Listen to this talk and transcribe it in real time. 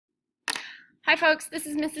Hi folks, this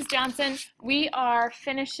is Mrs. Johnson. We are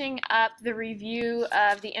finishing up the review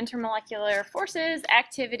of the intermolecular forces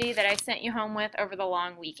activity that I sent you home with over the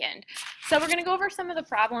long weekend. So we're going to go over some of the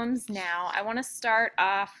problems now. I want to start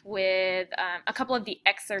off with a couple of the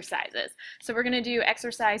exercises. So we're going to do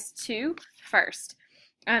exercise 2 first.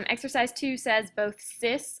 Exercise 2 says both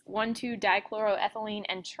cis 1,2-dichloroethylene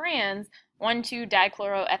and trans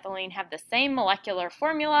 1,2-dichloroethylene have the same molecular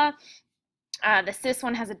formula. The cis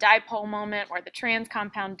one has a dipole moment where the trans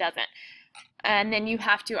compound doesn't. And then you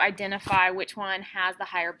have to identify which one has the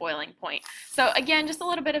higher boiling point. So again, just a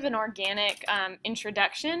little bit of an organic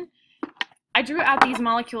introduction. I drew out these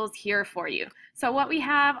molecules here for you. So what we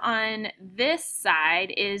have on this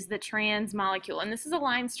side is the trans molecule, and this is a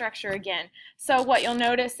line structure again. So what you'll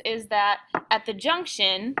notice is that at the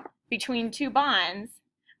junction between two bonds,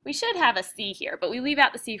 we should have a C here, but we leave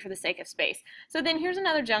out the C for the sake of space. So then here's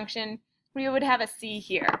another junction. We would have a C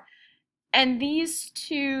here. And these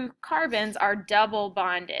two carbons are double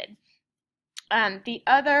bonded. The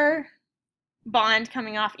other bond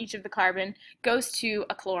coming off each of the carbon goes to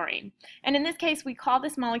a chlorine. And in this case, we call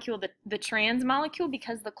this molecule the trans molecule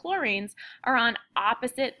because the chlorines are on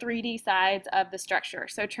opposite 3D sides of the structure.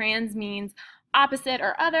 So trans means opposite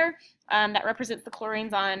or other. That represents the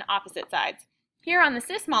chlorines on opposite sides. Here on the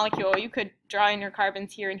cis molecule, you could draw in your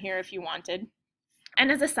carbons here and here if you wanted. And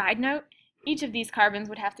as a side note, each of these carbons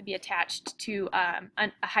would have to be attached to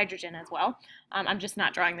a hydrogen as well. I'm just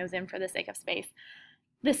not drawing those in for the sake of space.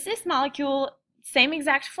 The cis molecule, same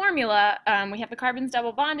exact formula. We have the carbons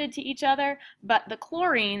double bonded to each other, but the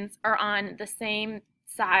chlorines are on the same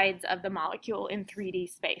sides of the molecule in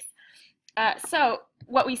 3D space. So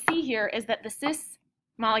what we see here is that the cis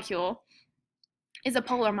molecule is a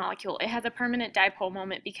polar molecule. It has a permanent dipole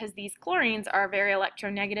moment because these chlorines are very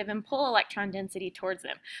electronegative and pull electron density towards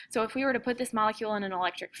them. So if we were to put this molecule in an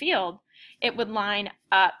electric field, it would line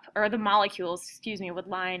up, or the molecules, excuse me, would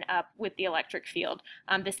line up with the electric field.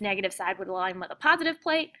 This negative side would align with a positive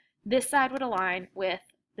plate. This side would align with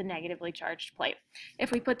the negatively charged plate.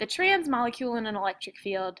 If we put the trans molecule in an electric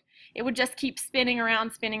field, it would just keep spinning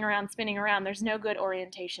around, spinning around, spinning around. There's no good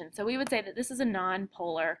orientation. So we would say that this is a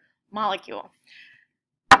non-polar molecule.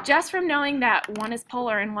 Just from knowing that one is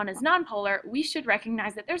polar and one is nonpolar, we should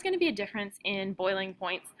recognize that there's going to be a difference in boiling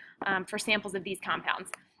points for samples of these compounds.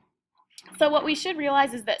 So what we should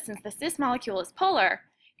realize is that since the cis molecule is polar,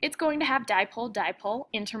 it's going to have dipole-dipole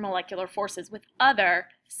intermolecular forces with other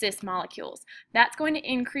cis molecules. That's going to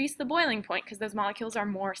increase the boiling point because those molecules are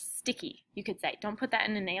more sticky, you could say. Don't put that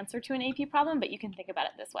in an answer to an AP problem, but you can think about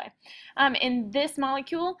it this way. In this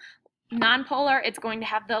molecule, nonpolar, it's going to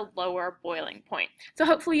have the lower boiling point. So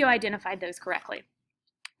hopefully you identified those correctly.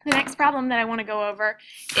 The next problem that I want to go over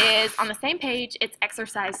is on the same page. It's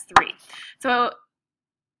exercise 3. So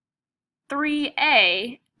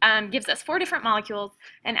 3A gives us 4 different molecules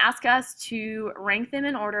and asks us to rank them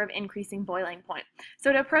in order of increasing boiling point.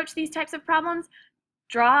 So to approach these types of problems,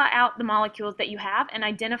 draw out the molecules that you have and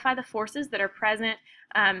identify the forces that are present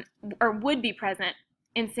or would be present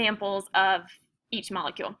in samples of each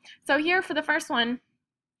molecule. So here for the first one,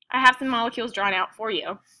 I have some molecules drawn out for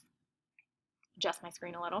you. Adjust my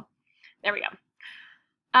screen a little. There we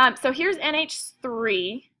go. So here's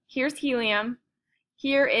NH3, here's helium,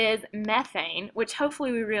 here is methane, which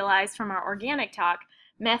hopefully we realized from our organic talk.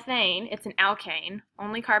 Methane, it's an alkane,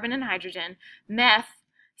 only carbon and hydrogen. Meth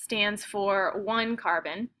stands for 1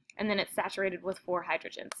 carbon, and then it's saturated with 4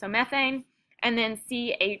 hydrogens. So methane, and then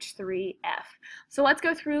CH3F. So let's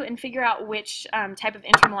go through and figure out which type of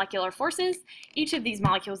intermolecular forces each of these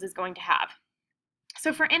molecules is going to have.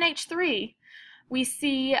 So for NH3, we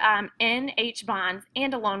see NH bonds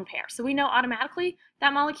and a lone pair. So we know automatically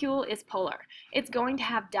that molecule is polar. It's going to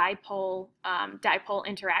have dipole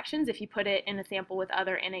interactions if you put it in a sample with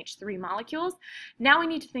other NH3 molecules. Now we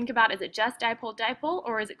need to think about, is it just dipole-dipole,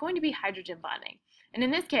 or is it going to be hydrogen bonding? And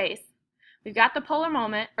in this case, we've got the polar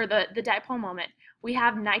moment, or the dipole moment. We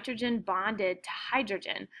have nitrogen bonded to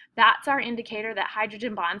hydrogen. That's our indicator that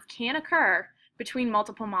hydrogen bonds can occur between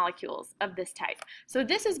multiple molecules of this type. So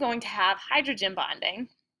this is going to have hydrogen bonding,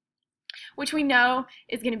 which we know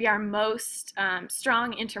is going to be our most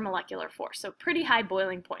strong intermolecular force. So pretty high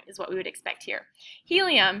boiling point is what we would expect here.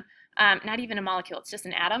 Helium, not even a molecule, it's just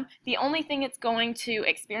an atom. The only thing it's going to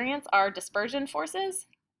experience are dispersion forces.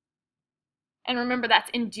 And remember,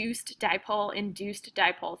 that's induced dipole,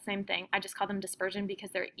 same thing. I just call them dispersion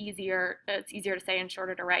because they're easier, it's easier to say and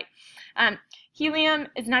shorter to write. Helium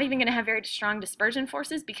is not even going to have very strong dispersion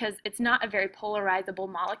forces because it's not a very polarizable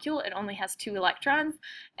molecule. It only has 2 electrons,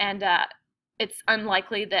 and it's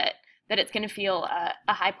unlikely that that it's going to feel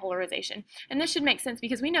a high polarization. And this should make sense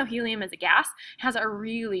because we know helium as a gas has a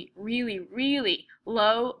really, really, really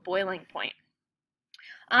low boiling point.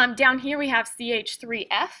 Down here we have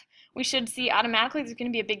CH3F. We should see automatically there's going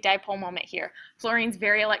to be a big dipole moment here. Fluorine's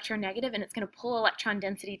very electronegative, and it's going to pull electron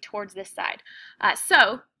density towards this side.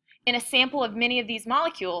 So in a sample of many of these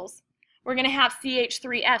molecules, we're going to have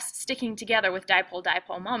CH3Fs sticking together with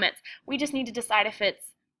dipole-dipole moments. We just need to decide if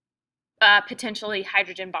it's potentially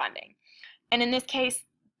hydrogen bonding. And in this case,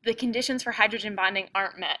 the conditions for hydrogen bonding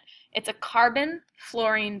aren't met. It's a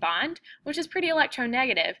carbon-fluorine bond, which is pretty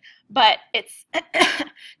electronegative, but it's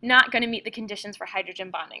not going to meet the conditions for hydrogen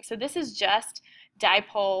bonding. So this is just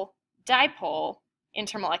dipole-dipole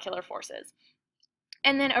intermolecular forces.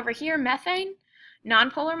 And then over here, methane,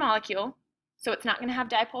 nonpolar molecule, so it's not going to have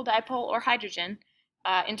dipole-dipole or hydrogen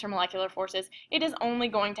intermolecular forces. It is only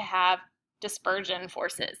going to have dispersion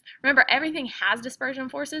forces. Remember, everything has dispersion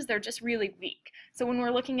forces, they're just really weak. So when we're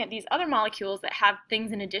looking at these other molecules that have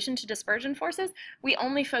things in addition to dispersion forces, we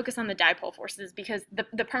only focus on the dipole forces, because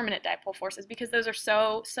the permanent dipole forces, because those are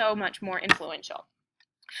so much more influential.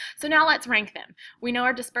 So now let's rank them. We know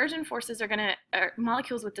our dispersion forces are going to,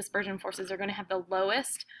 molecules with dispersion forces are going to have the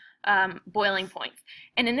lowest boiling points.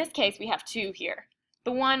 And in this case, we have two here.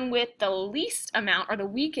 The one with the least amount, or the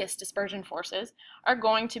weakest dispersion forces, are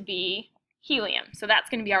going to be helium. So that's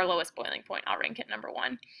going to be our lowest boiling point. I'll rank it number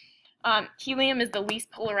 1. Helium is the least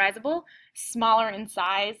polarizable, smaller in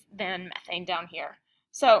size than methane down here.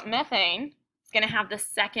 So methane is going to have the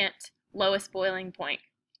second lowest boiling point.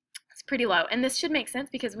 It's pretty low. And this should make sense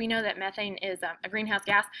because we know that methane is a greenhouse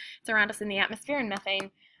gas. It's around us in the atmosphere, and methane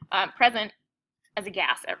present as a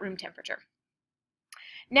gas at room temperature.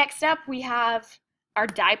 Next up, we have our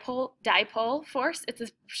dipole force. It's a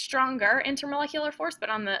stronger intermolecular force, but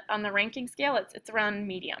on the ranking scale, it's around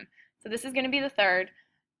medium. So this is going to be the third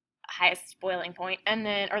highest boiling point, and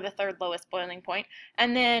then, or the third lowest boiling point.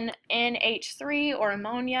 And then NH3, or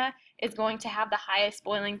ammonia, is going to have the highest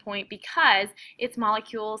boiling point because its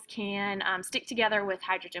molecules can stick together with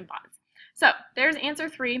hydrogen bonds. So there's answer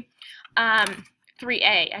 3.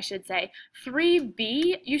 3A, I should say.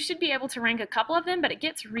 3B, you should be able to rank a couple of them, but it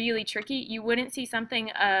gets really tricky. You wouldn't see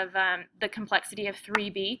something of the complexity of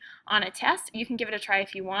 3B on a test. You can give it a try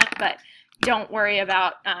if you want, but don't worry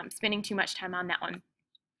about spending too much time on that one.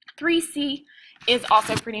 3C is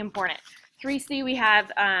also pretty important. 3C, we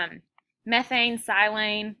have methane,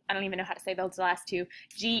 silane, I don't even know how to say those last two,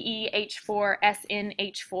 GeH4,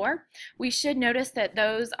 SnH4. We should notice that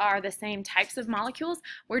those are the same types of molecules.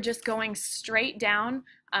 We're just going straight down,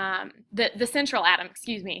 the central atom,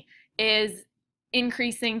 excuse me, is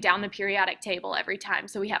increasing down the periodic table every time.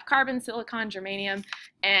 So we have carbon, silicon, germanium,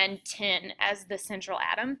 and tin as the central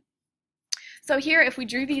atom. So here, if we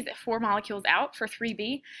drew these 4 molecules out for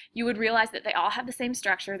 3B, you would realize that they all have the same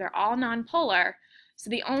structure. They're all nonpolar. So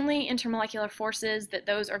the only intermolecular forces that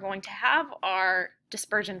those are going to have are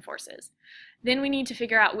dispersion forces. Then we need to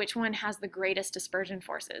figure out which one has the greatest dispersion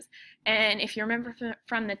forces. And if you remember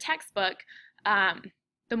from the textbook,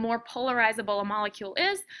 the more polarizable a molecule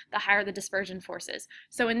is, the higher the dispersion forces.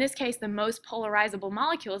 So in this case, the most polarizable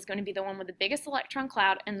molecule is going to be the one with the biggest electron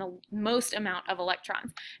cloud and the most amount of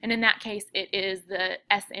electrons. And in that case, it is the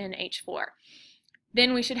SnH4.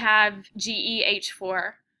 Then we should have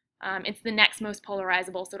GeH4. It's the next most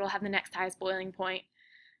polarizable, so it'll have the next highest boiling point.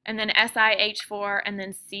 And then SiH4 and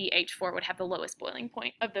then CH4 would have the lowest boiling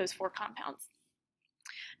point of those 4 compounds.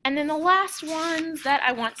 And then the last ones that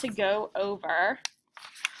I want to go over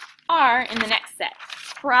are in the next set,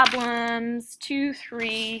 problems 2,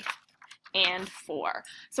 3, and 4.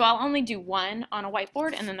 So I'll only do 1 on a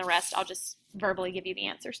whiteboard, and then the rest I'll just verbally give you the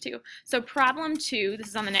answers to. So problem 2, this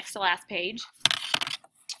is on the next to last page,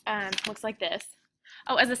 looks like this.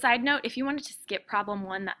 Oh, as a side note, if you wanted to skip problem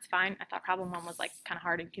 1, that's fine. I thought problem 1 was like kind of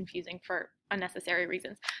hard and confusing for unnecessary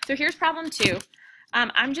reasons. So here's problem 2.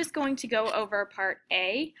 I'm just going to go over part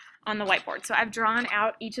A on the whiteboard. So I've drawn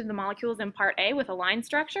out each of the molecules in part A with a line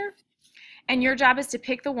structure, and your job is to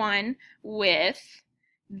pick the one with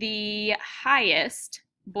the highest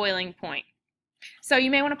boiling point. So you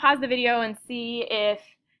may want to pause the video and see if,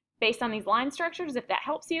 based on these line structures, if that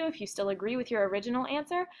helps you, if you still agree with your original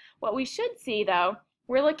answer. What we should see, though,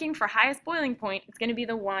 we're looking for highest boiling point. It's going to be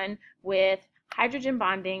the one with hydrogen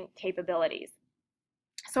bonding capabilities.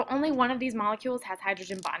 So only one of these molecules has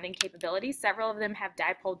hydrogen bonding capabilities. Several of them have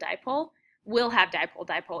dipole-dipole, will have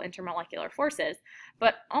dipole-dipole intermolecular forces,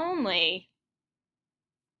 but only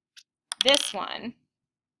this one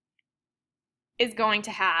is going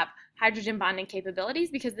to have hydrogen bonding capabilities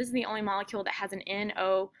because this is the only molecule that has an N,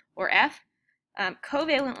 O, or F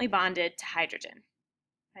covalently bonded to hydrogen.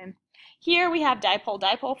 Okay? Here we have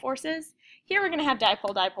dipole-dipole forces. Here we're going to have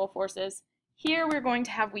dipole-dipole forces. Here we're going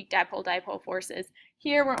to have weak dipole-dipole forces.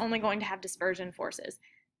 Here we're only going to have dispersion forces.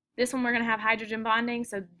 This one we're going to have hydrogen bonding,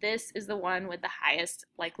 so this is the one with the highest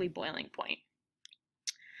likely boiling point.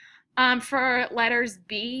 For letters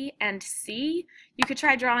B and C, you could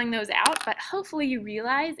try drawing those out, but hopefully you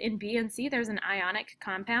realize in B and C there's an ionic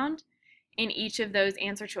compound in each of those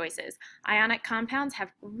answer choices. Ionic compounds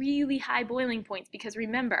have really high boiling points because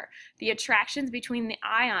remember, the attractions between the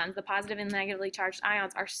ions, the positive and negatively charged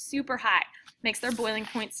ions, are super high. Makes their boiling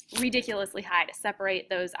points ridiculously high to separate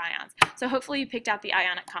those ions. So hopefully you picked out the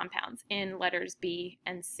ionic compounds in letters B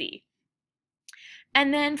and C.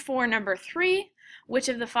 And then for number 3, which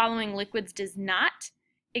of the following liquids does not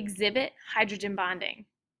exhibit hydrogen bonding?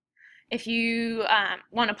 If you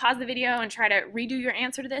want to pause the video and try to redo your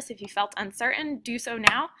answer to this, if you felt uncertain, do so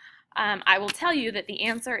now. I will tell you that the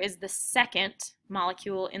answer is the second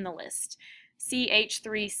molecule in the list,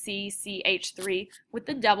 CH3CCH3 with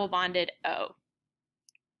the double bonded O.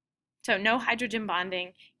 So no hydrogen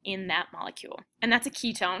bonding in that molecule. And that's a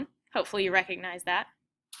ketone. Hopefully you recognize that.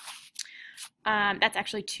 That's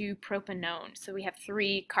actually 2-propanone. So we have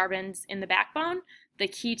 3 carbons in the backbone. The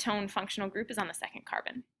ketone functional group is on the second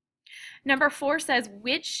carbon. Number 4 says,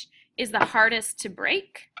 which is the hardest to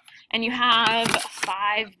break? And you have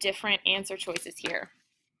 5 different answer choices here.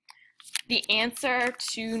 The answer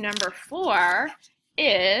to number 4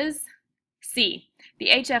 is C. The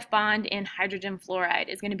HF bond in hydrogen fluoride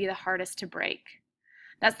is going to be the hardest to break.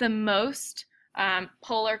 That's the most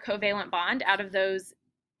polar covalent bond out of those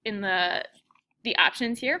in the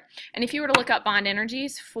options here. And if you were to look up bond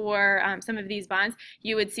energies for some of these bonds,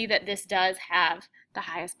 you would see that this does have the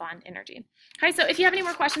highest bond energy. Okay, so if you have any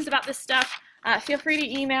more questions about this stuff, feel free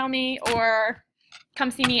to email me or come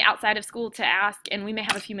see me outside of school to ask, and we may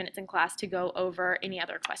have a few minutes in class to go over any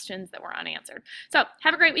other questions that were unanswered. So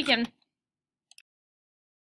have a great weekend.